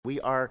We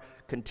are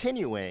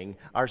continuing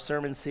our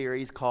sermon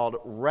series called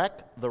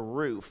Wreck the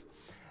Roof.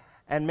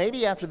 And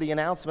maybe after the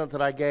announcement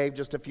that I gave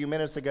just a few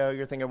minutes ago,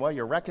 you're thinking, well,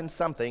 you're wrecking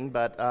something,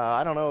 but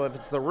I don't know if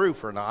it's the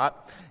roof or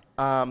not.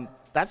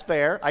 That's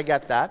fair, I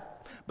get that.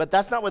 But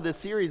that's not what this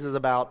series is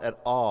about at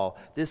all.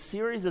 This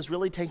series is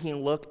really taking a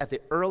look at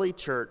the early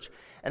church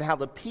and how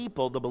the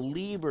people, the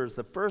believers,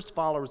 the first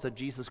followers of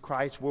Jesus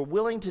Christ were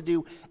willing to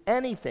do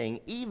anything,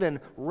 even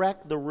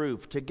wreck the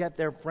roof, to get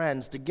their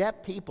friends, to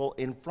get people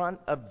in front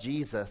of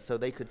Jesus so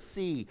they could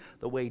see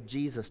the way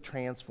Jesus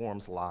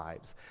transforms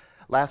lives.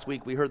 Last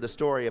week we heard the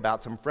story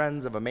about some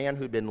friends of a man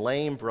who'd been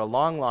lame for a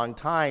long, long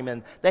time,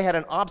 and they had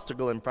an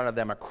obstacle in front of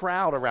them, a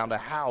crowd around a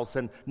house,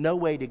 and no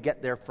way to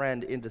get their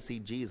friend in to see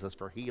Jesus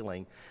for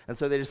healing. And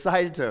so they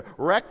decided to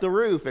wreck the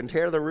roof and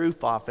tear the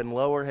roof off and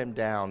lower him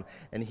down,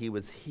 and he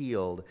was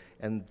healed.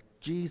 And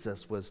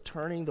Jesus was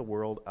turning the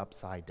world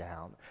upside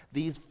down.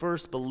 These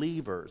first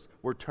believers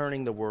were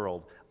turning the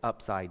world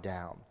upside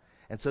down.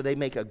 And so they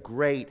make a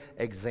great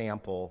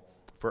example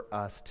for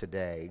us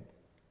today.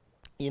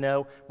 You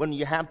know, when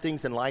you have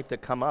things in life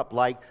that come up,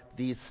 like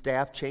these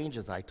staff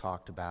changes I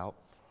talked about,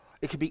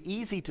 it can be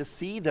easy to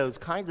see those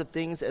kinds of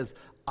things as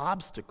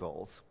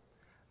obstacles.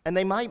 And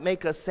they might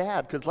make us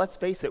sad, because let's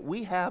face it,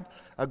 we have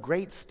a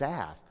great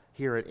staff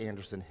here at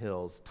Anderson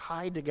Hills,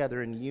 tied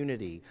together in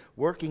unity,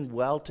 working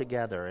well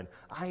together. And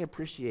I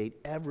appreciate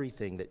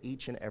everything that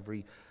each and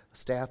every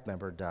staff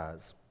member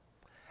does.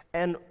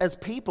 And as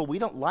people, we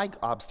don't like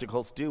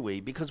obstacles, do we?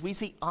 Because we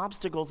see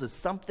obstacles as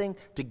something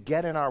to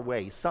get in our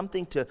way,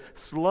 something to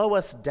slow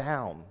us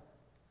down.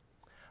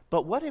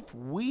 But what if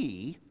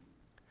we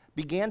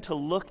began to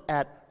look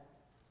at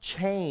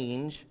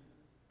change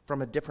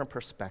from a different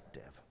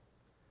perspective?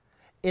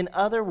 In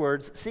other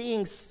words,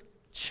 seeing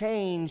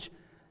change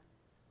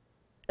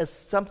as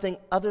something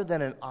other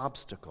than an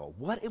obstacle.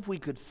 What if we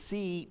could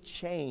see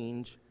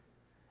change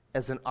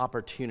as an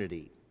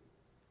opportunity?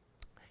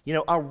 You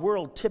know, our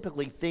world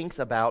typically thinks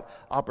about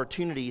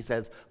opportunities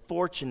as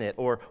fortunate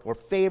or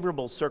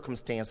favorable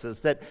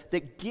circumstances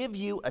that give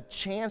you a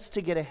chance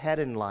to get ahead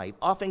in life,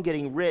 often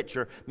getting rich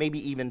or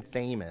maybe even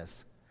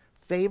famous.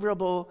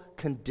 Favorable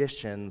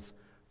conditions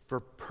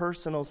for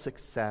personal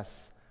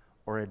success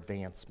or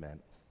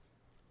advancement.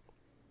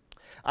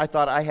 I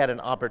thought I had an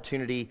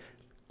opportunity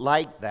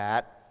like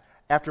that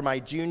after my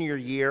junior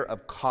year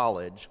of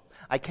college.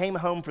 I came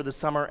home for the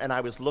summer and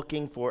I was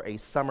looking for a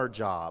summer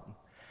job.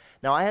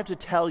 Now, I have to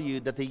tell you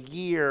that the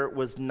year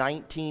was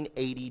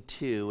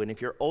 1982, and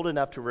if you're old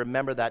enough to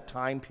remember that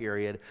time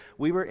period,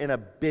 we were in a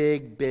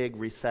big, big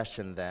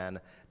recession then.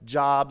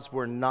 Jobs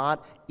were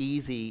not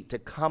easy to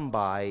come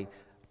by,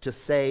 to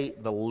say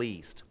the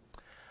least.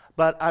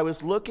 But I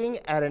was looking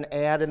at an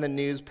ad in the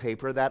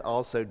newspaper. That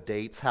also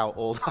dates how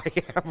old I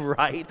am,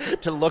 right?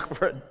 To look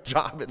for a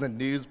job in the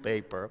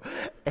newspaper.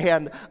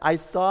 And I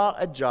saw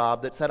a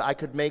job that said I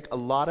could make a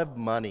lot of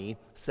money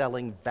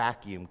selling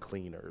vacuum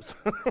cleaners.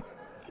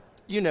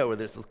 You know where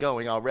this is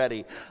going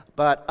already.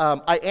 But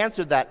I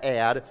answered that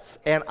ad,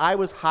 and I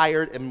was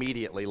hired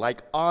immediately.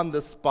 Like on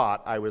the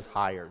spot, I was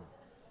hired.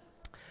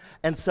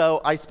 And so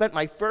I spent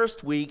my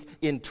first week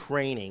in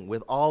training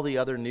with all the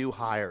other new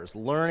hires,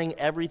 learning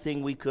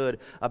everything we could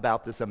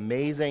about this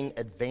amazing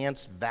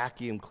advanced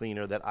vacuum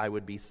cleaner that I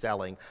would be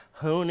selling,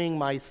 honing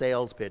my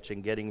sales pitch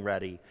and getting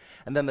ready.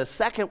 And then the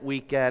second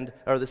week,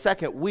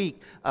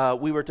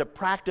 we were to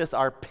practice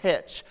our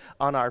pitch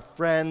on our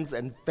friends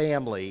and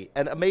family.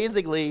 And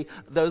amazingly,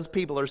 those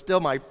people are still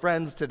my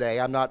friends today.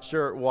 I'm not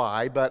sure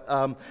why,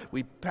 but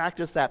we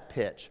practiced that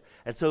pitch.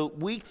 And so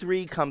week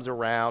 3 comes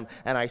around,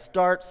 and I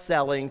start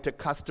selling to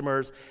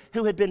customers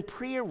who had been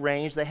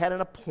prearranged. They had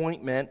an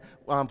appointment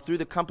through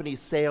the company's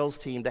sales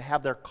team to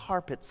have their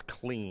carpets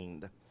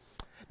cleaned.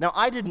 Now,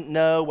 I didn't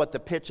know what the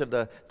pitch of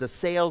the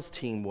sales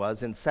team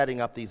was in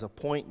setting up these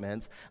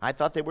appointments. I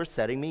thought they were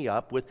setting me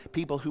up with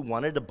people who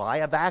wanted to buy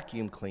a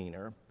vacuum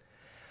cleaner.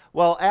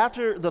 Well,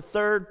 after the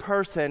third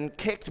person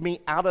kicked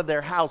me out of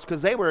their house,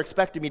 because they were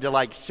expecting me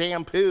to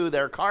shampoo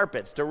their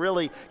carpets, to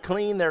really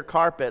clean their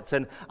carpets,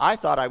 and I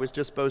thought I was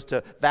just supposed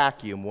to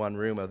vacuum one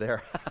room of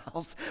their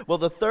house. Well,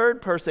 the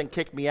third person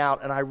kicked me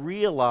out, and I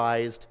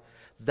realized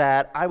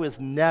that I was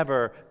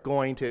never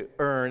going to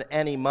earn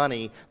any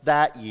money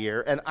that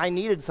year, and I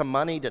needed some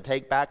money to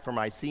take back for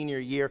my senior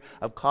year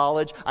of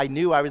college. I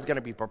knew I was going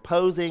to be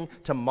proposing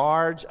to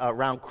Marge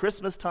around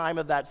Christmas time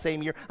of that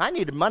same year. I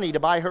needed money to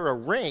buy her a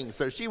ring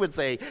so she would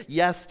say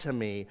yes to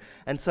me.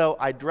 And so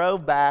I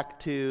drove back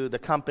to the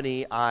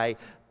company. I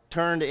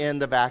turned in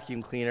the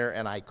vacuum cleaner,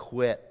 and I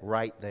quit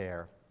right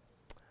there.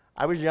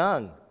 I was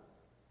young.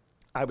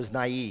 I was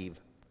naive.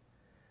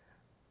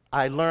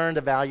 I learned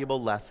a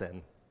valuable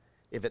lesson.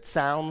 If it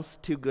sounds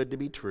too good to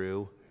be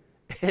true,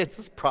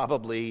 it's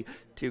probably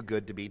too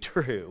good to be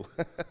true.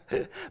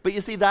 But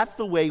you see, that's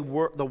the way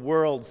the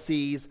world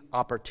sees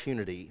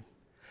opportunity.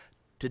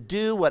 To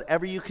do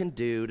whatever you can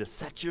do to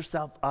set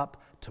yourself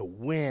up to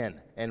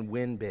win and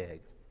win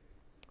big.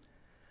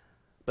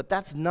 But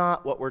that's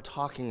not what we're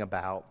talking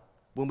about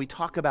when we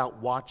talk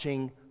about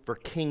watching for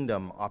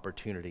kingdom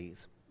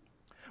opportunities.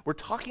 We're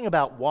talking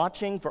about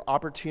watching for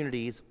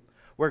opportunities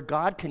where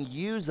God can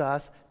use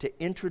us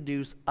to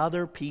introduce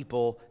other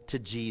people to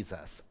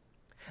Jesus.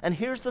 And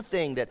here's the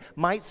thing that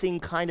might seem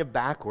kind of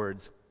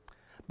backwards,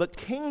 but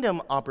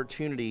kingdom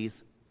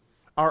opportunities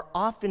are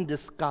often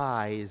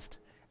disguised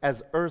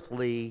as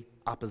earthly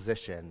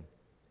opposition.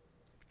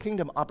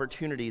 Kingdom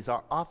opportunities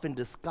are often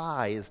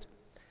disguised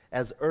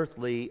as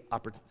earthly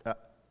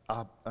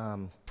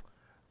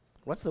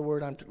what's the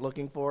word I'm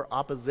looking for?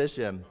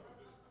 Opposition.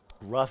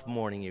 Rough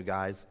morning, you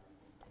guys.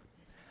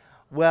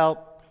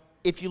 Well,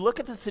 if you look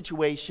at the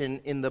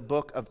situation in the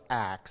book of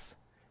Acts,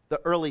 the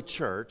early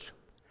church,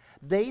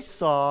 they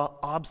saw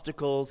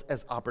obstacles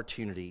as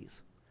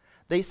opportunities.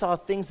 They saw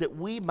things that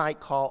we might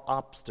call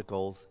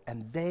obstacles,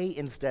 and they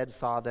instead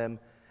saw them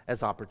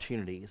as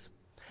opportunities.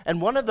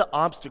 And one of the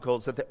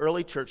obstacles that the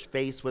early church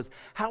faced was,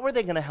 how were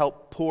they going to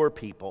help poor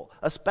people,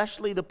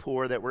 especially the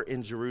poor that were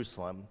in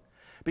Jerusalem?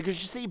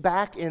 Because you see,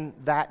 back in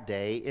that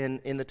day,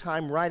 in the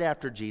time right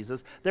after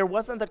Jesus, there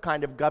wasn't the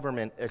kind of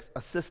government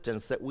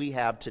assistance that we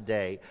have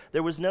today.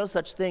 There was no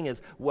such thing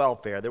as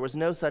welfare. There was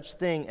no such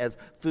thing as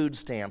food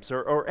stamps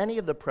or any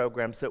of the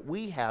programs that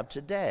we have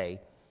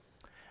today.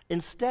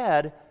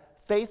 Instead,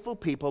 faithful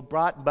people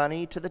brought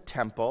money to the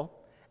temple,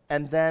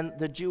 and then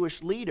the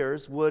Jewish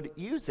leaders would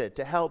use it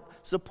to help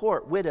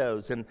support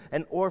widows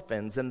and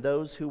orphans and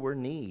those who were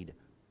in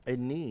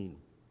need.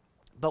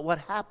 But what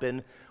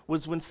happened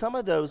was, when some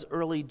of those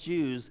early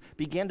Jews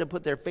began to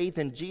put their faith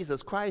in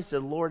Jesus Christ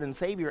as Lord and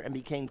Savior and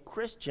became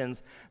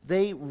Christians,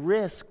 they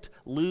risked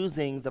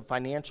losing the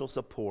financial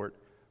support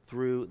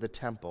through the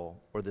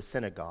temple or the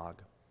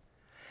synagogue.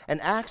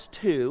 And Acts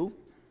 2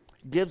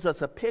 gives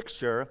us a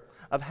picture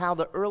of how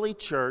the early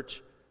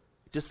church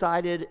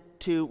decided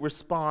to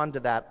respond to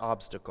that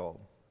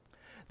obstacle.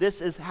 This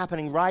is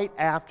happening right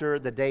after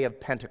the day of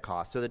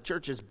Pentecost, so the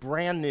church is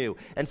brand new.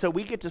 And so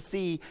we get to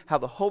see how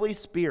the Holy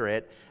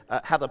Spirit,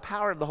 how the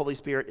power of the Holy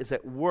Spirit is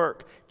at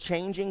work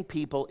changing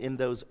people in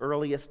those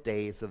earliest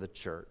days of the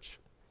church.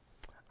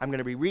 I'm going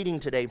to be reading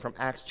today from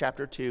Acts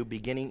chapter 2,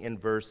 beginning in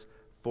verse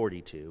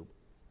 42.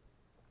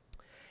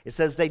 It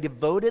says, "They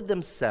devoted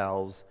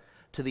themselves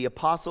to the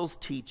apostles'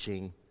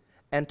 teaching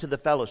and to the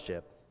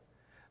fellowship,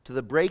 to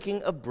the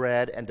breaking of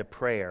bread and to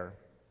prayer.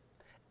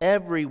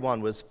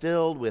 Everyone was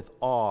filled with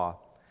awe,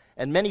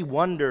 and many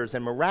wonders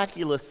and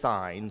miraculous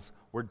signs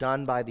were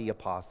done by the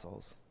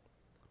apostles."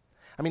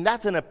 I mean,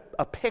 that's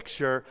a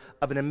picture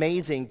of an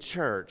amazing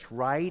church,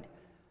 right?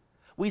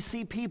 We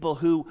see people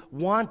who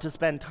want to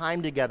spend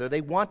time together.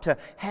 They want to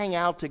hang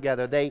out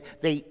together. They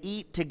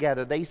eat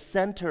together. They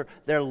center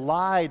their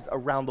lives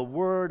around the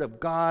Word of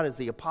God as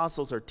the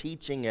apostles are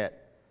teaching it.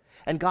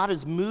 And God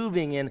is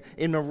moving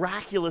in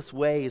miraculous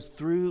ways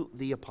through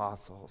the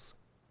apostles.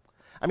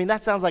 I mean,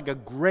 that sounds like a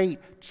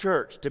great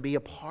church to be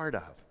a part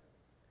of.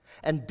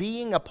 And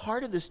being a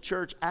part of this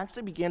church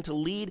actually began to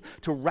lead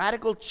to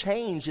radical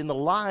change in the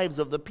lives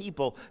of the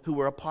people who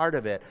were a part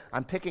of it.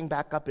 I'm picking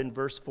back up in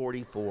verse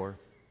 44,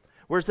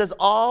 where it says,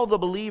 "All the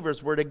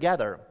believers were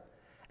together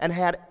and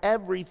had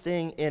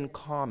everything in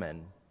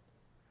common.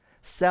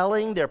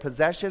 Selling their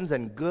possessions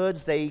and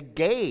goods, they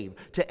gave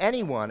to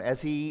anyone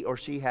as he or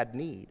she had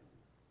need.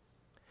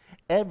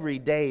 Every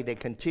day they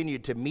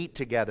continued to meet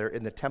together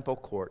in the temple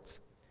courts.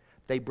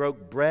 They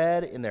broke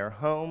bread in their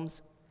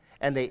homes,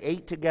 and they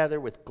ate together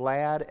with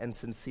glad and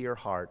sincere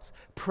hearts,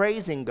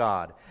 praising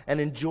God and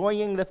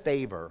enjoying the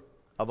favor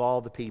of all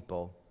the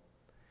people.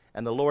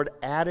 And the Lord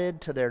added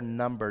to their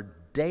number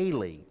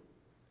daily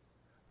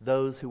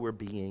those who were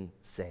being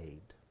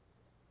saved."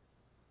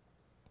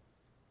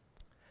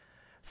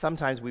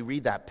 Sometimes we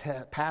read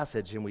that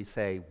passage and we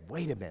say,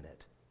 wait a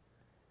minute.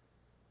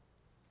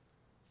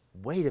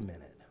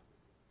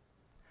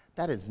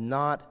 That is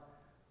not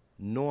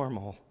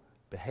normal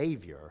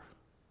behavior.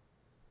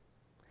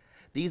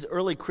 These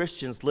early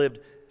Christians lived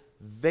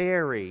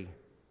very,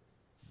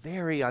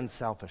 very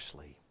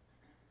unselfishly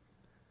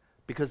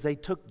because they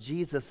took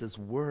Jesus'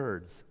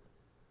 words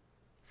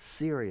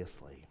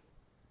seriously.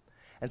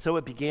 And so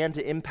it began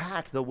to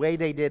impact the way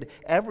they did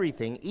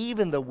everything,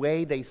 even the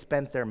way they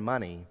spent their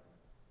money.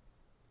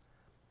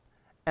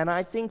 And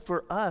I think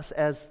for us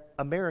as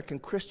American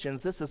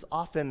Christians, this is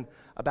often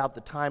about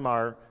the time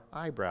our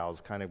eyebrows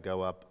kind of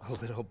go up a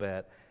little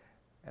bit,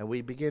 and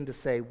we begin to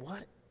say,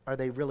 what are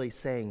they really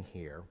saying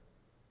here?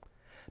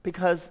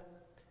 Because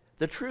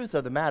the truth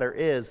of the matter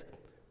is,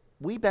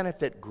 we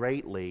benefit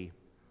greatly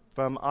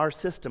from our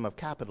system of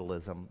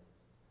capitalism.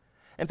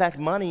 In fact,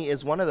 money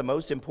is one of the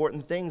most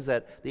important things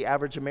that the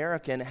average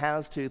American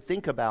has to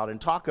think about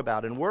and talk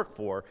about and work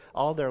for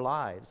all their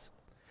lives.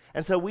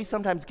 And so we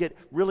sometimes get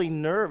really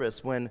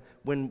nervous when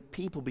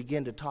people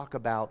begin to talk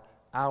about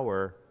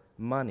our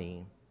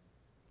money.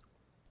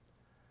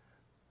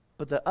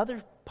 But the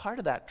other part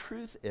of that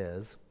truth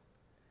is,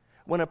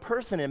 when a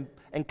person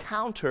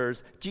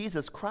encounters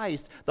Jesus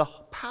Christ, the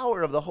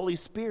power of the Holy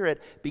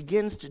Spirit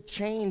begins to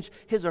change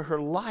his or her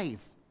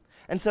life.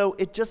 And so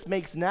it just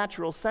makes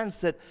natural sense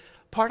that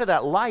part of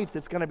that life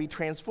that's going to be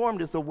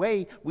transformed is the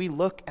way we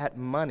look at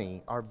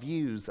money, our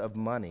views of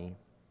money.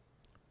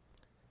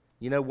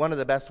 You know, one of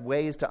the best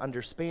ways to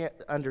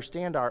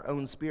understand our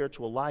own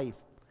spiritual life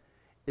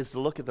is to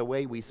look at the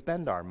way we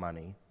spend our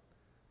money.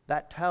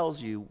 That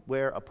tells you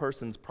where a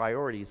person's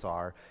priorities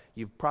are.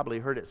 You've probably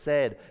heard it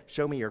said,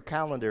 show me your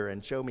calendar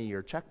and show me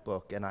your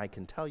checkbook, and I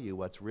can tell you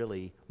what's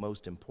really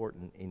most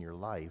important in your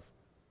life.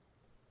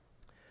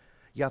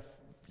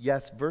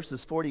 Yes,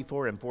 verses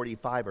 44 and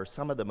 45 are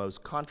some of the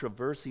most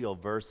controversial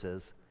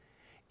verses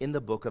in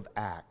the book of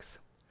Acts.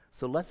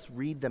 So let's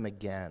read them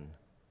again.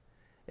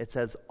 It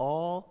says,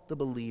 all the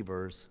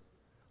believers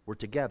were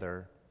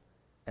together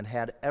and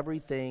had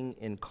everything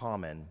in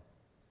common.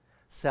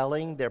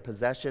 Selling their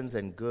possessions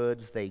and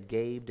goods, they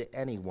gave to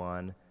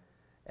anyone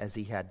as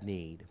he had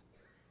need.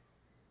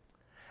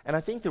 And I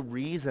think the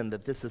reason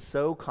that this is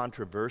so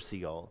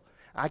controversial,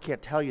 I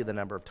can't tell you the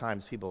number of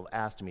times people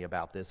have asked me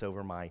about this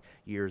over my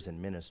years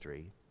in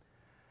ministry,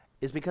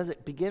 is because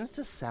it begins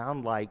to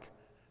sound like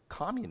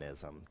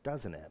communism,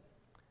 doesn't it?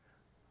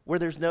 Where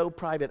there's no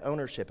private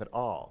ownership at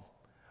all,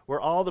 where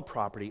all the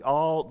property,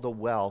 all the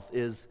wealth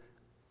is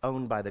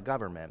owned by the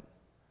government.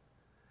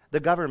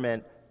 The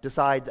government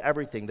decides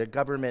everything. The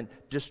government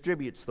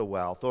distributes the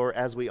wealth, or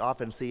as we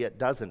often see, it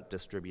doesn't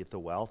distribute the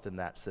wealth in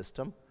that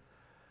system.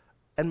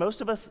 And most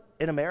of us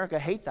in America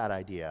hate that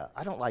idea.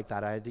 I don't like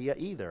that idea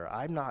either.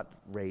 I'm not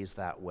raised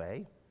that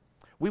way.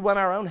 We want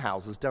our own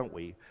houses, don't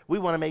we? We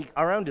want to make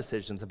our own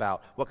decisions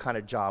about what kind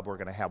of job we're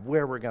going to have,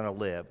 where we're going to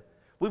live.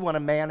 We want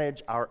to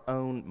manage our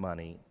own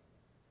money.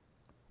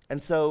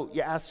 And so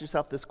you ask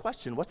yourself this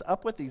question, what's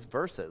up with these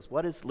verses?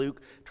 What is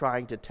Luke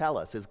trying to tell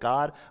us? Is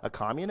God a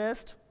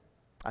communist?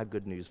 I have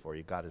good news for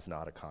you. God is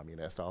not a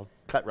communist. I'll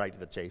cut right to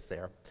the chase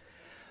there.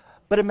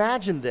 But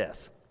imagine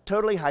this,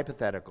 totally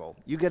hypothetical.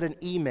 You get an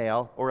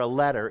email or a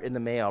letter in the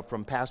mail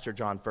from Pastor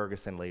John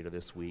Ferguson later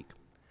this week.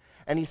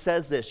 And he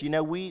says this, you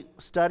know, we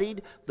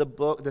studied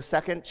the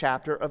second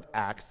chapter of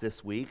Acts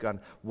this week on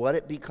what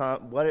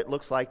it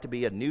looks like to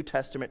be a New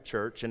Testament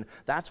church, and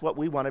that's what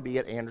we want to be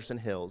at Anderson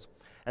Hills.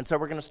 And so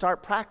we're going to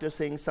start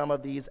practicing some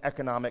of these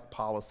economic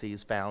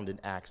policies found in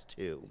Acts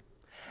 2.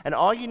 And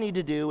all you need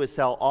to do is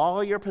sell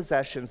all your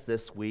possessions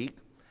this week,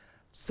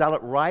 sell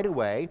it right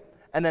away,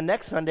 and then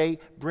next Sunday,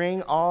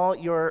 bring all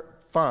your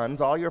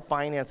funds, all your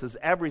finances,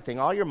 everything,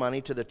 all your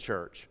money to the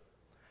church.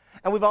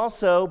 And we've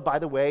also, by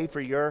the way,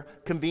 for your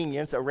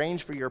convenience,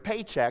 arranged for your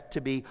paycheck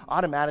to be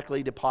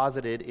automatically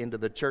deposited into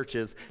the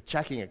church's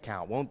checking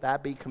account. Won't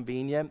that be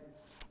convenient?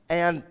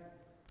 And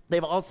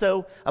they've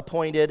also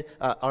appointed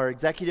our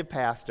executive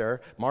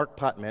pastor, Mark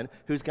Putman,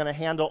 who's going to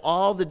handle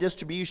all the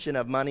distribution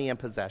of money and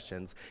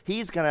possessions.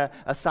 He's going to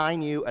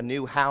assign you a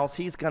new house.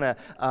 He's going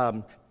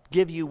to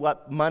give you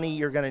what money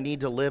you're going to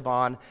need to live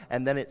on,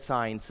 and then it's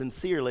signed,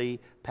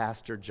 sincerely,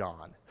 Pastor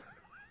John.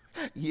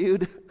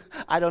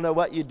 I don't know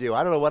what you'd do.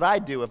 I don't know what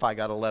I'd do if I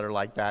got a letter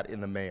like that in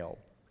the mail.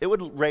 It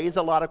would raise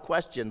a lot of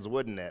questions,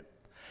 wouldn't it?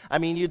 I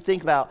mean, you'd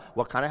think about,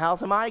 what kind of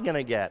house am I going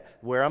to get?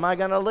 Where am I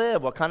going to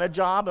live? What kind of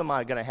job am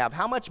I going to have?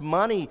 How much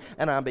money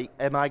am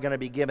I going to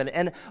be given?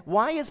 And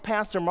why is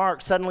Pastor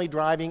Mark suddenly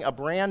driving a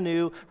brand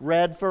new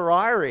red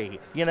Ferrari?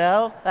 You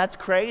know, that's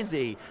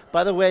crazy.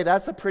 By the way,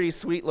 that's a pretty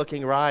sweet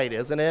looking ride,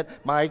 isn't it?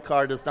 My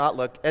car does not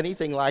look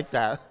anything like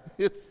that.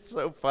 It's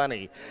so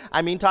funny.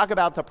 I mean, talk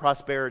about the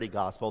prosperity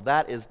gospel.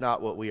 That is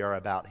not what we are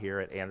about here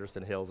at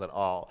Anderson Hills at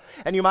all.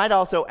 And you might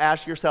also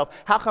ask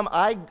yourself, how come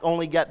I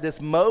only get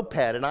this moped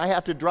and I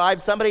have to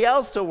drive somebody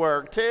else to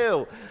work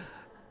too?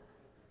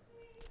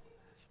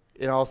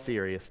 In all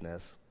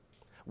seriousness,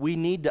 we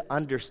need to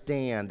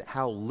understand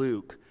how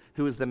Luke,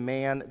 who is the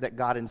man that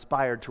God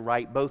inspired to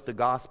write both the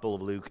Gospel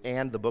of Luke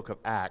and the book of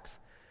Acts,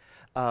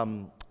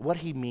 what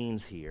he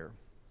means here.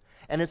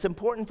 And it's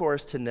important for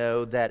us to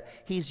know that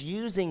he's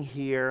using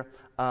here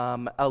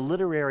a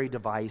literary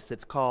device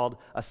that's called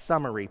a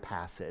summary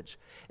passage.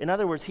 In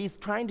other words, he's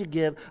trying to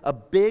give a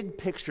big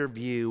picture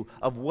view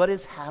of what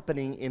is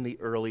happening in the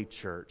early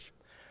church.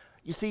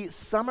 You see,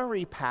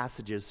 summary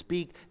passages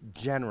speak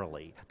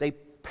generally. They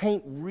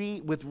paint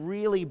with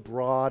really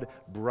broad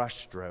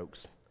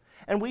brushstrokes.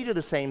 And we do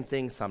the same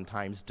thing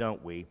sometimes,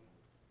 don't we?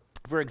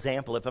 For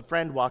example, if a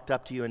friend walked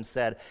up to you and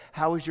said,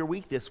 "How was your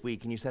week this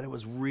week?" and you said it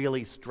was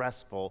really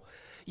stressful,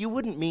 you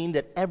wouldn't mean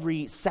that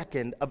every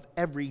second of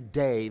every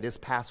day this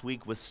past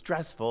week was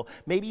stressful.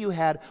 Maybe you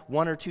had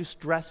one or two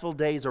stressful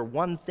days, or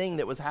one thing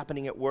that was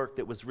happening at work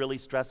that was really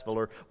stressful,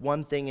 or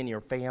one thing in your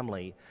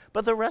family.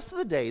 But the rest of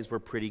the days were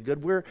pretty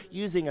good. We're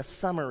using a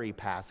summary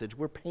passage.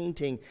 We're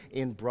painting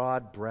in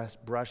broad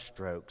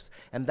brushstrokes.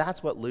 And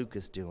that's what Luke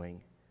is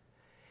doing.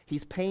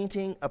 He's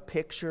painting a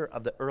picture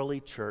of the early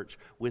church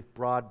with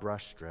broad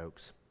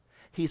brushstrokes.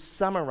 He's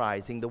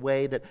summarizing the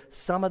way that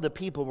some of the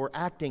people were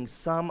acting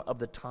some of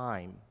the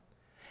time.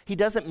 He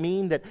doesn't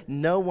mean that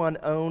no one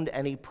owned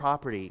any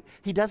property.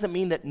 He doesn't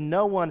mean that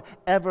no one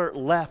ever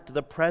left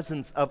the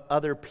presence of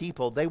other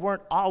people. They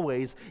weren't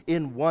always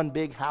in one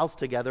big house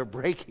together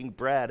breaking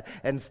bread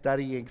and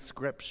studying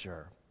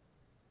Scripture.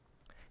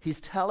 He's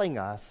telling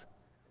us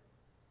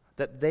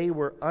that they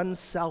were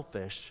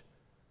unselfish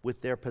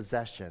with their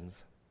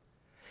possessions.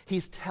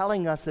 He's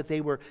telling us that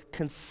they were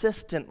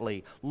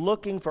consistently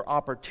looking for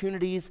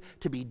opportunities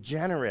to be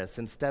generous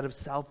instead of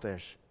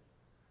selfish,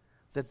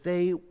 that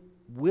they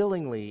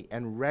willingly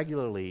and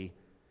regularly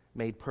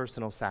made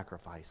personal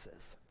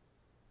sacrifices.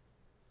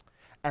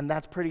 And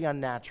that's pretty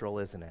unnatural,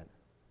 isn't it?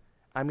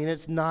 I mean,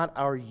 it's not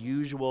our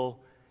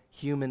usual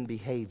human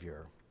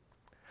behavior.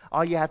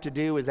 All you have to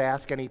do is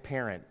ask any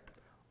parent,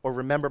 or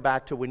remember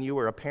back to when you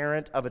were a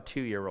parent of a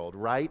 2-year-old,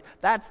 right?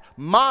 That's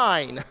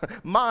mine,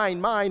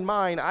 mine, mine,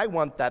 mine. I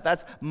want that.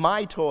 That's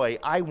my toy.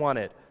 I want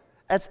it.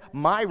 That's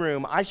my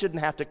room. I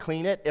shouldn't have to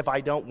clean it if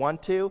I don't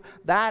want to.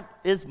 That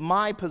is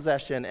my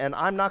possession, and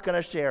I'm not going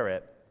to share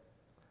it.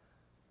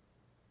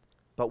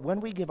 But when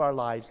we give our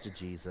lives to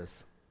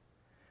Jesus,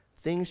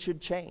 things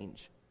should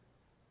change,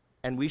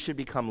 and we should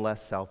become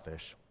less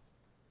selfish.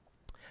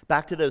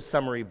 Back to those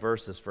summary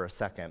verses for a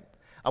second.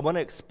 I want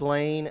to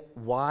explain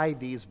why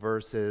these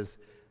verses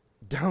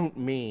don't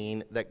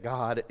mean that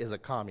God is a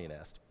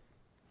communist.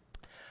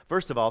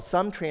 First of all,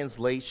 some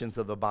translations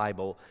of the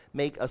Bible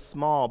make a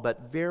small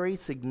but very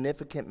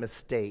significant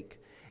mistake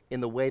in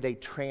the way they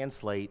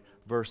translate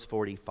verse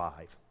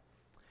 45.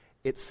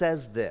 It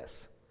says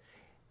this.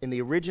 In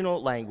the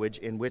original language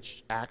in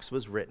which Acts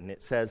was written,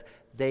 it says,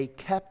 they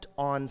kept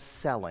on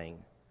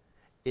selling.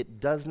 It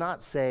does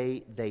not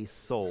say they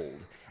sold.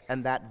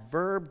 And that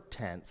verb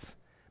tense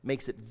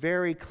makes it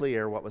very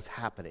clear what was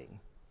happening.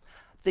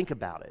 Think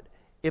about it.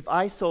 If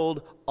I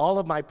sold all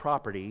of my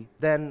property,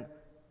 then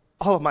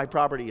all of my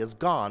property is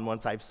gone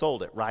once I've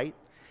sold it, right?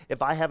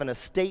 If I have an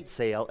estate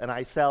sale and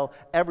I sell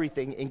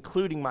everything,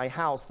 including my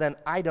house, then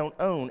I don't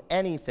own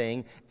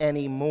anything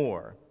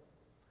anymore.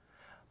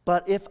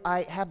 But if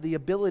I have the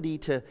ability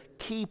to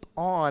keep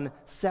on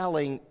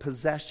selling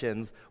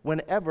possessions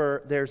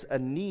whenever there's a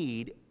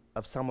need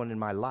of someone in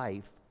my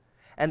life,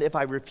 and if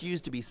I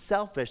refuse to be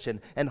selfish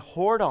and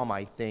hoard all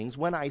my things,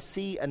 when I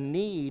see a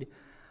need,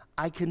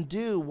 I can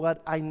do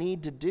what I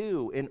need to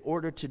do in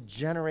order to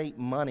generate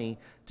money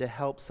to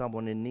help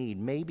someone in need,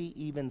 maybe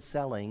even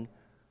selling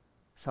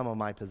some of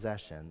my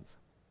possessions.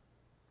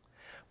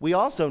 We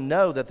also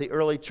know that the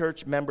early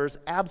church members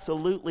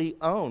absolutely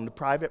owned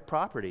private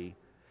property,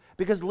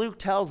 because Luke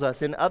tells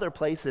us in other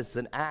places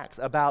in Acts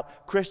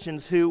about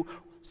Christians who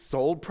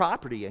sold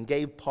property and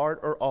gave part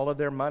or all of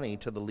their money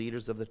to the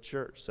leaders of the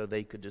church so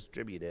they could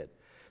distribute it.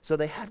 So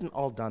they hadn't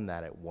all done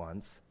that at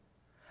once.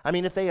 I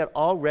mean, if they had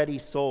already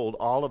sold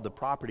all of the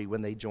property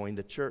when they joined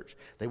the church,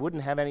 they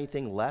wouldn't have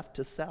anything left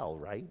to sell,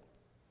 right?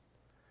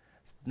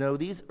 No,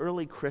 these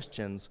early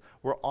Christians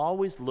were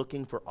always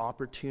looking for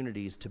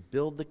opportunities to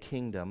build the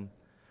kingdom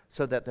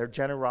so that their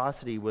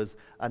generosity was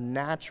a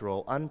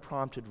natural,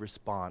 unprompted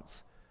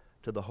response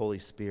to the Holy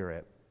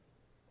Spirit.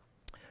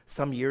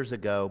 Some years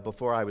ago,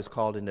 before I was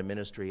called into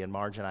ministry and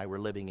Marge and I were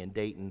living in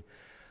Dayton,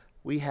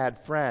 we had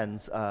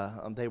friends,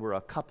 they were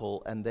a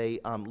couple, and they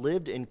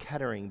lived in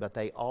Kettering, but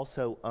they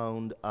also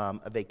owned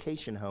a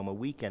vacation home, a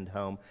weekend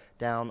home,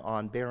 down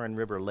on Barren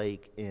River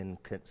Lake in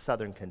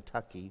southern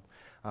Kentucky.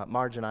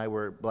 Marge and I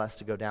were blessed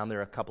to go down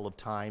there a couple of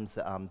times.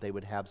 They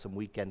would have some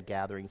weekend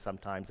gatherings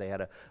sometimes. They had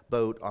a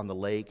boat on the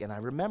lake. And I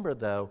remember,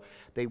 though,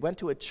 they went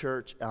to a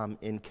church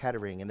in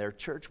Kettering, and their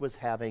church was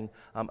having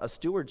a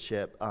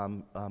stewardship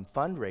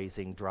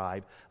fundraising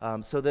drive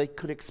so they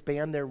could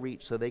expand their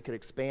reach, so they could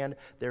expand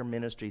their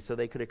ministry, so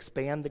they could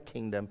expand the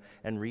kingdom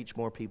and reach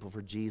more people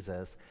for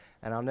Jesus.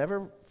 And I'll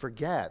never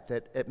forget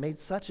that it made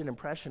such an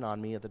impression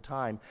on me at the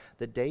time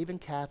that Dave and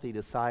Kathy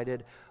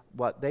decided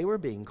what they were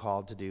being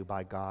called to do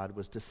by God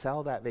was to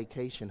sell that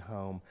vacation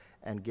home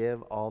and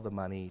give all the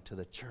money to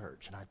the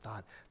church. And I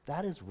thought,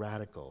 that is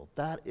radical.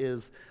 That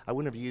is, I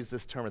wouldn't have used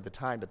this term at the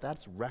time, but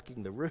that's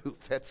wrecking the roof.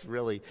 That's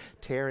really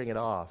tearing it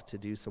off to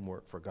do some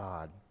work for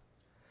God.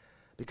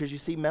 Because you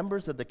see,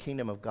 members of the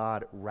kingdom of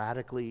God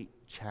radically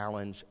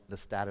challenge the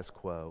status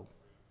quo.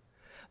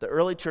 The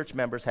early church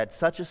members had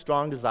such a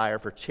strong desire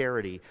for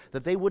charity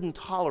that they wouldn't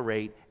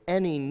tolerate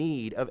any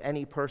need of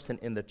any person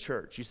in the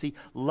church. You see,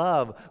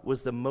 love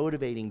was the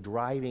motivating,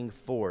 driving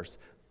force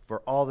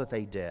for all that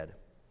they did.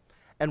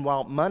 And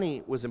while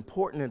money was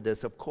important in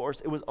this, of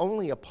course, it was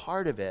only a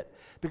part of it.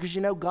 Because,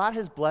 you know, God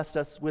has blessed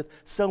us with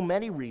so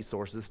many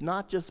resources,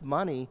 not just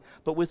money,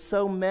 but with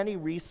so many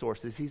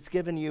resources. He's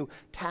given you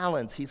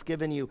talents. He's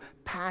given you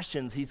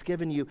passions. He's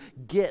given you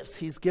gifts.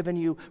 He's given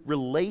you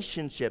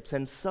relationships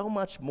and so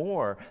much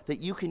more that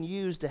you can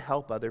use to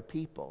help other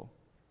people.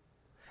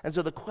 And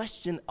so the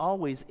question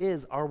always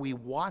is, are we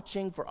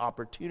watching for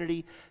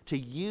opportunity to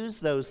use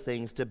those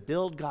things to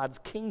build God's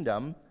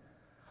kingdom?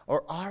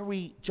 Or are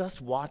we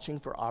just watching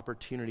for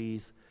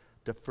opportunities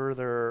to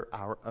further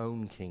our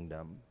own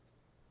kingdom?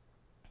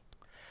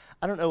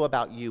 I don't know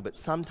about you, but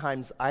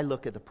sometimes I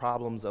look at the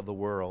problems of the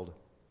world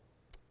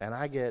and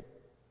I get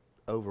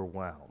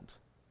overwhelmed.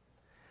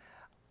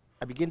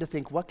 I begin to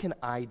think, what can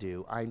I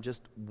do? I'm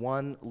just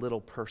one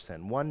little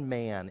person, one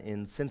man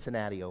in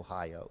Cincinnati,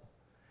 Ohio.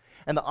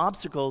 And the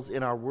obstacles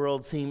in our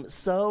world seem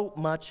so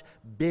much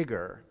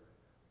bigger,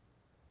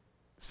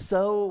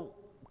 so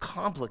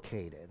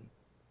complicated,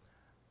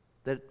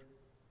 that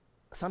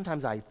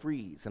sometimes I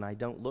freeze and I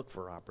don't look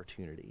for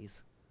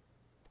opportunities.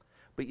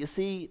 But you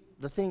see,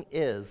 the thing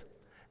is,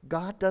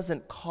 God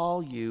doesn't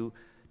call you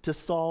to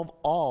solve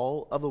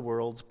all of the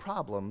world's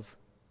problems.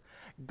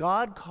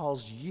 God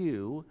calls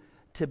you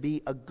to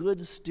be a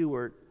good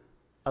steward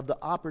of the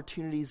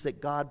opportunities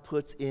that God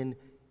puts in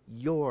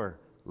your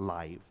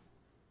life.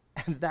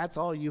 And that's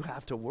all you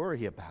have to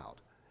worry about.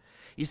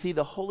 You see,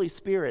 the Holy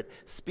Spirit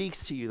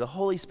speaks to you. The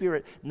Holy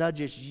Spirit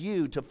nudges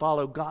you to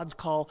follow God's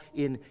call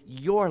in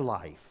your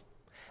life.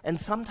 And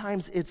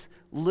sometimes it's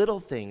little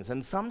things,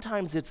 and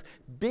sometimes it's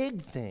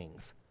big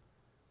things.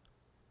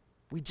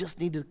 We just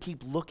need to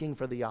keep looking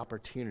for the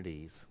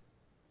opportunities.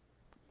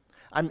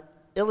 I'm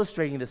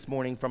illustrating this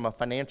morning from a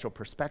financial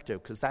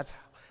perspective because that's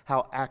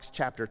how Acts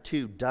chapter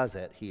 2 does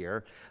it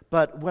here.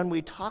 But when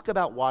we talk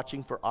about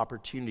watching for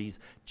opportunities,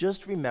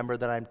 just remember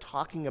that I'm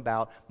talking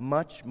about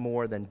much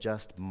more than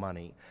just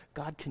money.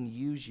 God can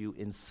use you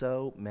in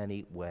so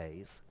many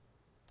ways.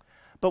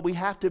 But we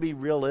have to be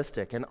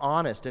realistic and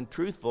honest and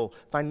truthful.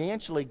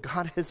 Financially,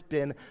 God has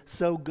been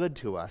so good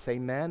to us.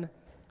 Amen?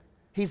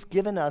 He's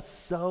given us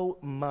so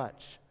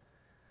much.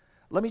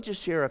 Let me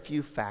just share a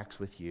few facts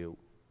with you.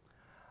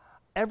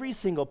 Every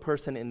single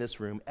person in this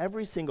room,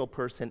 every single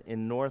person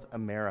in North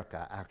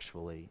America,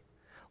 actually,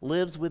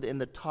 lives within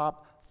the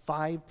top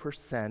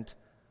 5%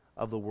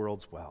 of the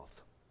world's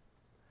wealth.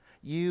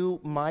 You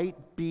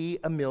might be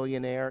a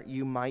millionaire,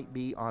 you might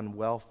be on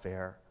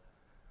welfare,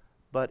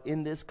 but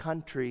in this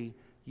country,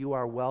 you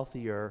are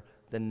wealthier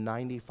than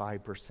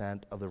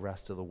 95% of the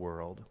rest of the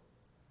world.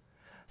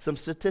 Some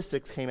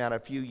statistics came out a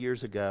few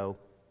years ago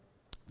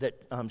that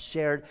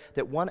shared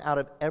that 1 out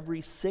of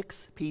every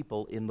 6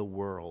 people in the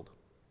world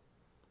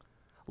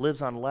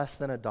lives on less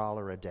than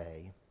 $1 a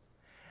day,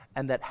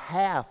 and that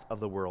half of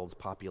the world's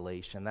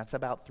population, that's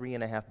about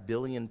 3.5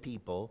 billion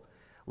people,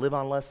 live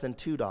on less than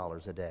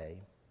 $2 a day.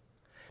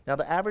 Now,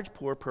 the average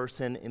poor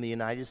person in the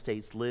United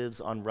States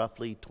lives on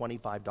roughly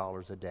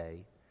 $25 a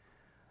day.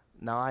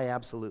 Now, I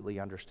absolutely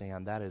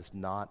understand that is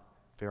not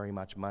very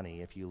much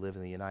money if you live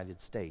in the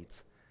United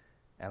States.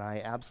 And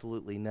I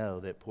absolutely know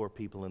that poor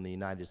people in the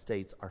United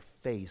States are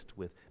faced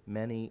with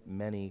many,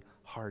 many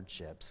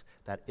hardships.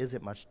 That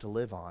isn't much to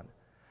live on.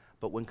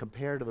 But when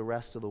compared to the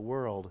rest of the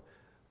world,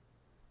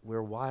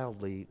 we're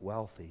wildly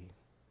wealthy.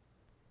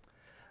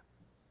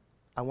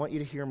 I want you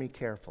to hear me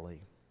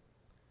carefully.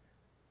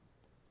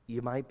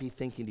 You might be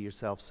thinking to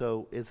yourself,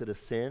 so is it a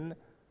sin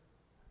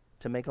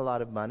to make a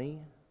lot of money?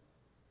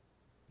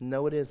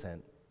 No, it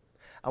isn't.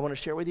 I want to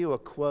share with you a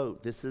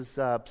quote. This is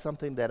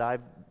something that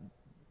I've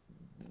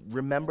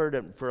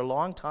remembered for a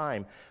long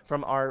time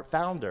from our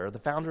founder, the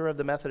founder of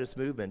the Methodist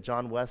movement,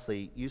 John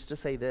Wesley, used to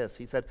say this.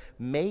 He said,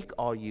 "Make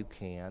all you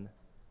can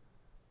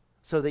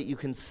so that you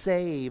can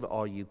save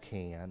all you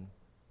can,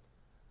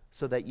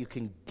 so that you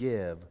can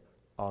give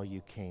all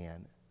you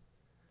can."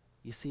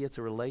 You see, it's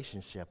a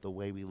relationship, the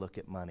way we look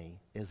at money,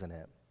 isn't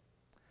it?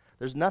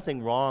 There's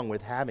nothing wrong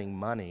with having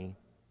money.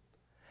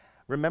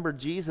 Remember,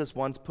 Jesus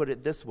once put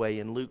it this way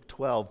in Luke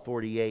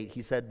 12:48.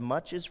 He said,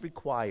 "Much is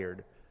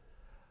required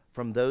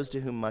from those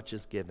to whom much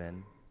is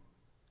given,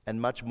 and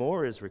much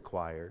more is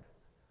required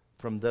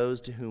from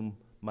those to whom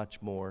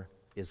much more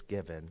is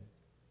given."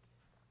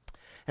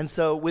 And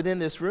so within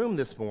this room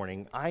this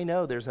morning, I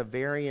know there's a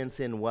variance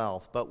in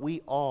wealth, but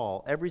we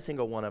all, every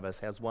single one of us,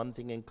 has one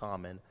thing in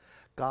common.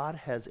 God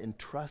has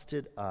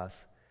entrusted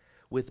us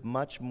with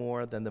much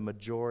more than the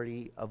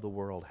majority of the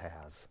world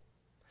has.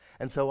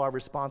 And so our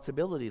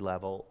responsibility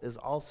level is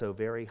also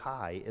very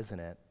high, isn't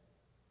it?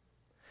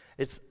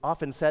 It's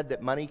often said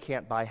that money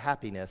can't buy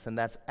happiness, and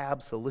that's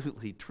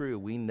absolutely true.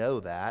 We know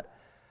that.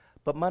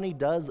 But money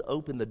does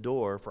open the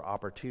door for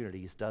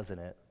opportunities, doesn't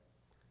it?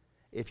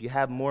 If you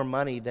have more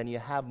money, then you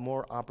have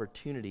more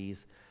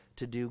opportunities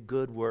to do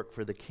good work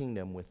for the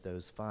kingdom with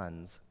those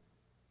funds.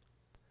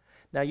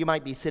 Now, you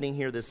might be sitting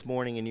here this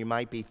morning and you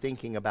might be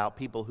thinking about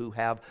people who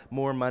have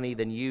more money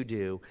than you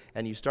do,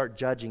 and you start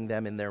judging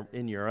them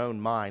in your own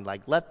mind,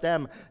 like, let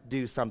them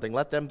do something.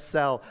 Let them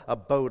sell a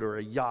boat or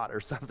a yacht or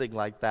something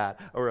like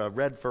that, or a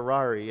red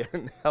Ferrari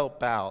and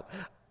help out.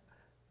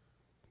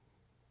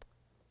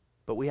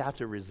 But we have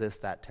to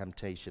resist that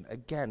temptation.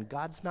 Again,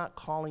 God's not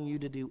calling you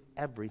to do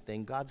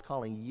everything. God's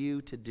calling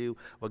you to do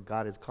what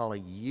God is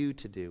calling you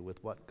to do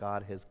with what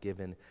God has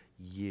given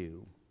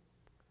you.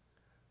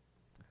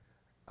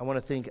 I want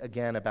to think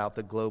again about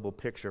the global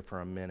picture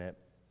for a minute.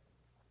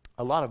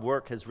 A lot of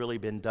work has really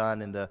been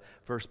done in the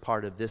first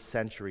part of this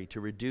century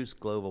to reduce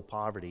global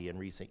poverty in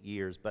recent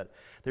years, but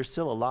there's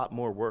still a lot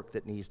more work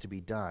that needs to be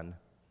done.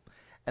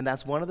 And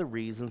that's one of the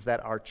reasons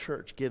that our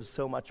church gives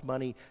so much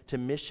money to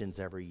missions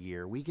every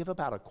year. We give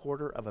about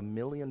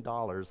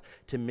 $250,000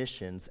 to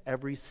missions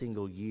every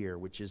single year,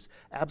 which is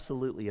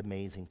absolutely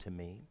amazing to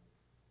me.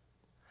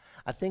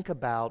 I think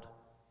about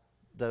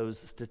those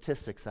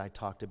statistics I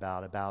talked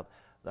about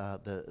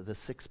the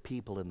 6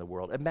 people in the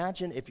world.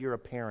 Imagine if you're a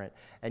parent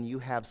and you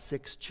have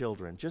 6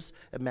 children. Just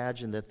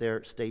imagine that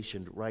they're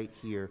stationed right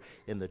here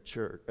in the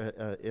church,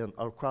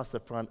 across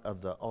the front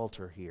of the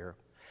altar here.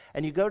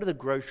 And you go to the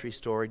grocery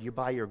store and you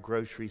buy your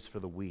groceries for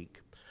the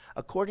week.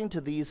 According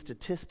to these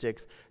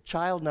statistics,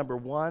 child number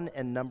 1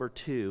 and number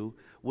 2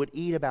 would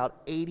eat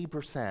about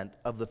 80%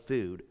 of the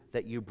food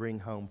that you bring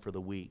home for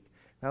the week.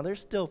 Now,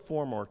 there's still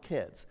 4 more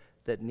kids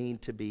that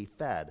need to be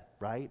fed,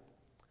 right?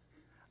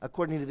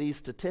 According to these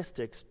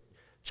statistics,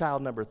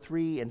 child number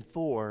 3 and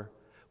 4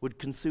 would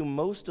consume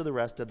most of the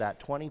rest of that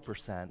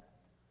 20%.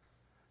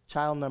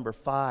 Child number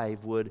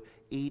 5 would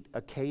eat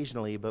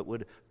occasionally, but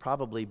would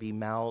probably be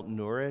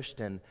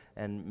malnourished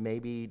and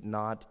maybe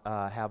not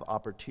have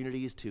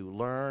opportunities to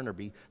learn or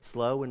be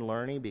slow in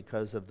learning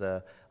because of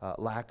the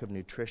lack of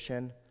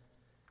nutrition.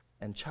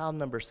 And child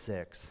number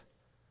 6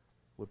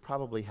 would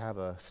probably have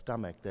a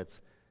stomach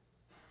that's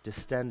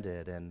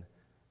distended and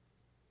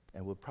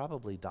would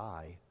probably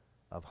die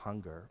of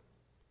hunger.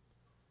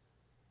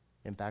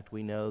 In fact,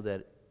 we know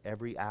that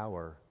every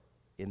hour,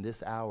 in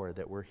this hour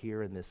that we're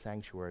here in this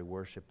sanctuary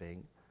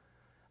worshiping,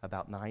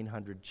 about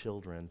 900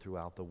 children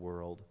throughout the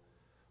world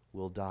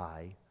will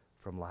die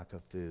from lack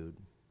of food.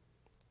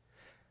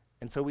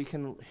 And so we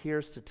can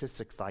hear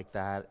statistics like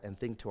that and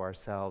think to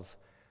ourselves,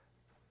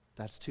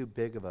 that's too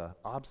big of an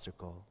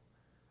obstacle.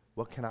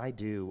 What can I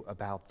do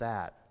about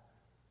that?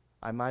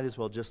 I might as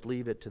well just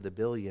leave it to the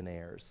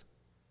billionaires.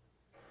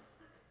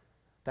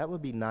 That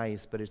would be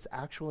nice, but it's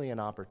actually an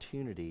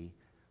opportunity.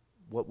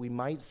 What we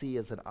might see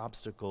as an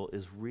obstacle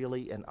is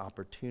really an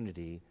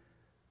opportunity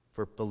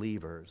for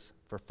believers,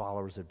 for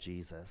followers of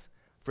Jesus,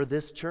 for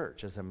this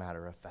church, as a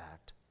matter of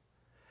fact.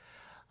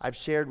 I've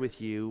shared with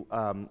you,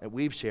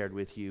 we've shared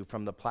with you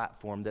from the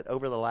platform that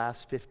over the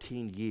last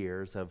 15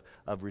 years of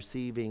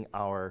receiving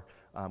our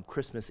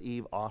Christmas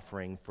Eve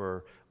offering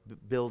for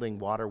building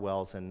water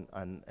wells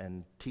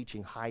and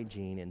teaching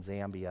hygiene in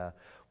Zambia,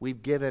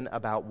 we've given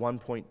about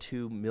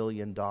 $1.2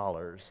 million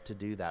to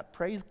do that.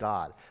 Praise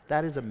God.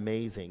 That is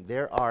amazing.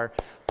 There are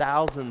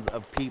thousands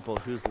of people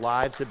whose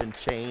lives have been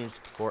changed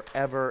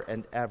forever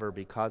and ever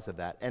because of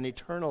that, and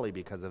eternally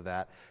because of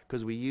that,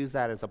 because we use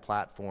that as a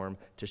platform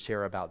to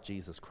share about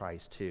Jesus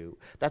Christ too.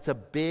 That's a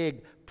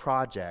big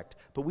project,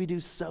 but we do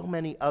so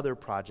many other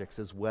projects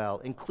as well,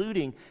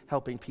 including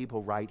helping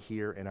people right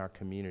here in our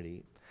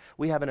community.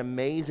 We have an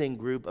amazing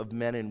group of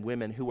men and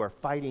women who are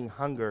fighting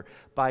hunger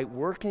by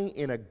working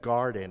in a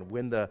garden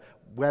when the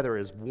weather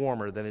is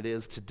warmer than it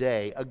is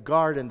today, a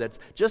garden that's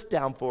just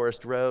down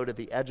Forest Road at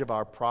the edge of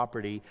our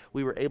property.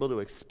 We were able to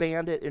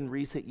expand it in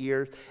recent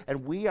years,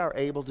 and we are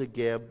able to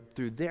give,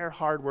 through their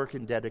hard work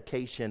and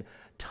dedication,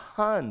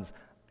 tons,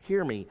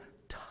 hear me,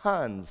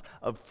 tons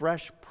of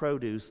fresh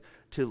produce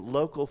to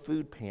local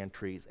food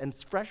pantries. And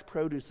fresh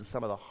produce is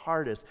some of the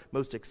hardest,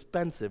 most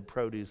expensive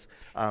produce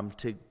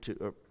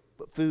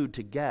food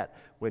to get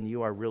when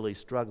you are really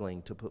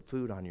struggling to put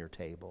food on your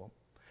table.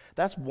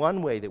 That's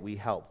one way that we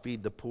help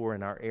feed the poor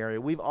in our area.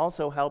 We've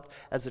also helped,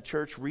 as a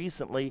church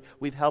recently,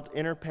 we've helped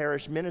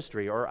Interparish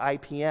Ministry, or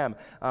IPM,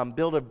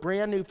 build a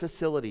brand new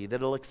facility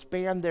that will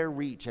expand their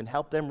reach and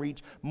help them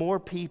reach more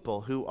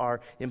people who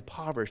are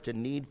impoverished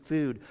and need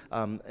food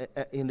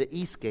in the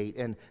Eastgate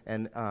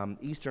and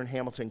Eastern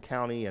Hamilton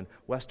County and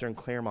Western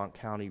Claremont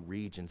County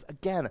regions.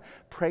 Again,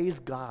 praise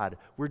God,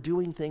 we're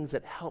doing things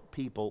that help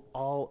people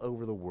all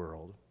over the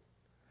world.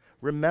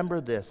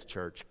 Remember this,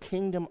 church,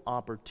 kingdom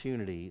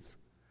opportunities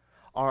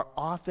are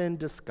often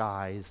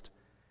disguised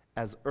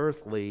as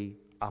earthly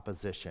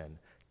opposition.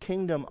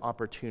 Kingdom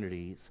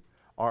opportunities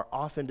are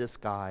often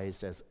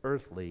disguised as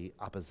earthly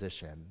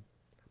opposition.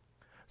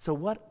 So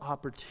what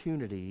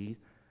opportunity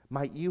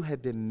might you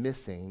have been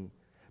missing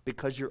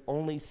because you're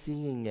only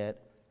seeing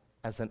it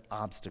as an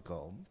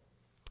obstacle?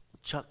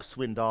 Chuck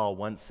Swindoll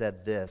once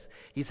said this.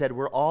 He said,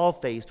 "We're all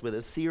faced with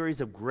a series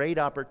of great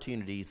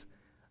opportunities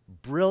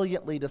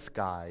brilliantly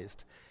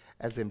disguised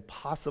as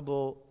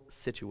impossible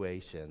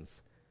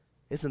situations."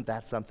 Isn't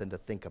that something to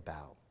think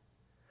about?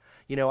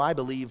 You know, I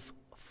believe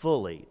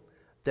fully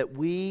that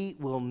we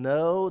will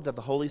know that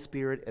the Holy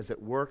Spirit is at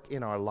work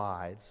in our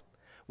lives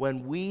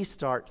when we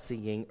start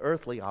seeing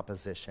earthly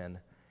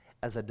opposition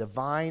as a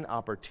divine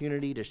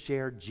opportunity to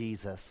share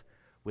Jesus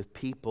with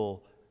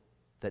people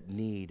that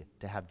need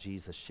to have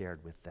Jesus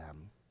shared with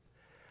them.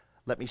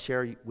 Let me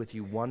share with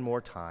you one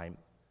more time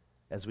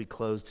as we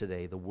close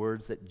today the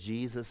words that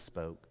Jesus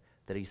spoke,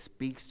 that he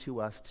speaks to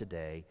us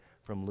today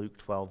from Luke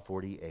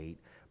 12:48.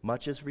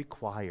 Much is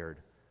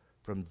required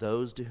from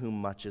those to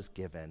whom much is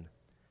given,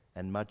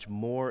 and much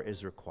more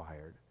is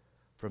required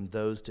from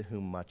those to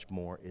whom much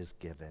more is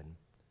given.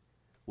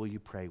 Will you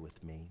pray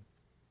with me?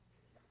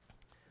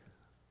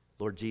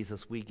 Lord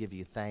Jesus, we give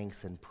you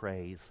thanks and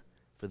praise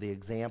for the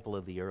example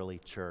of the early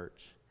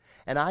church.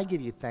 And I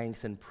give you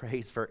thanks and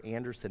praise for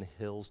Anderson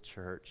Hills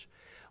Church.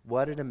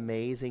 What an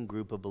amazing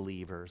group of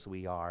believers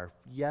we are.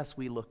 Yes,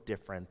 we look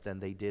different than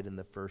they did in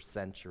the first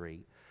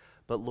century.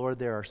 But Lord,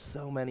 there are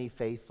so many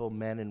faithful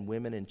men and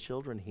women and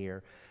children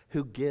here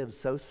who give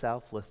so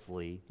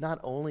selflessly, not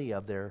only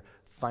of their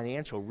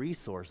financial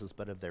resources,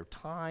 but of their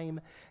time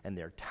and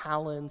their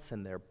talents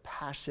and their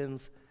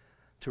passions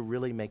to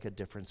really make a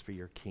difference for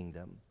your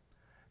kingdom.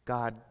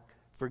 God,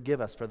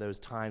 Forgive us for those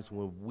times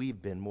when we've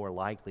been more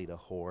likely to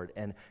hoard,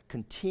 and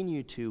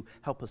continue to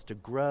help us to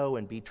grow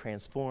and be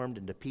transformed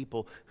into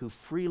people who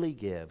freely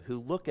give, who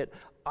look at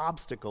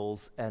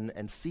obstacles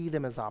and see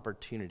them as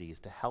opportunities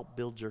to help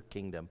build your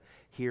kingdom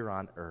here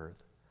on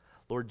earth.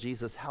 Lord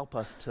Jesus, help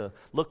us to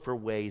look for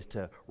ways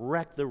to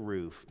wreck the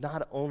roof.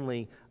 Not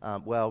only,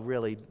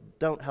 really,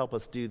 don't help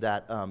us do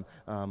that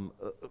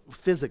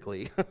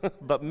physically,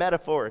 but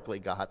metaphorically,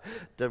 God,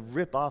 to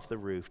rip off the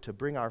roof, to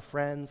bring our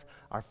friends,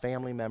 our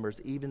family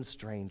members, even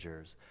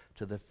strangers,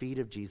 to the feet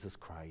of Jesus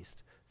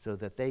Christ, so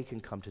that they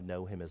can come to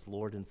know him as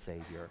Lord and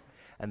Savior,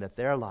 and that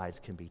their lives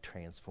can be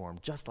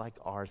transformed, just like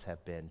ours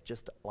have been,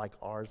 just like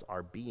ours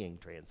are being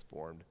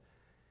transformed.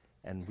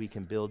 And we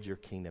can build your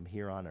kingdom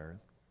here on earth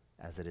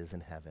as it is in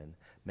heaven.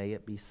 May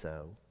it be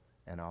so.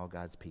 And all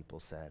God's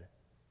people said,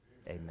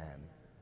 amen.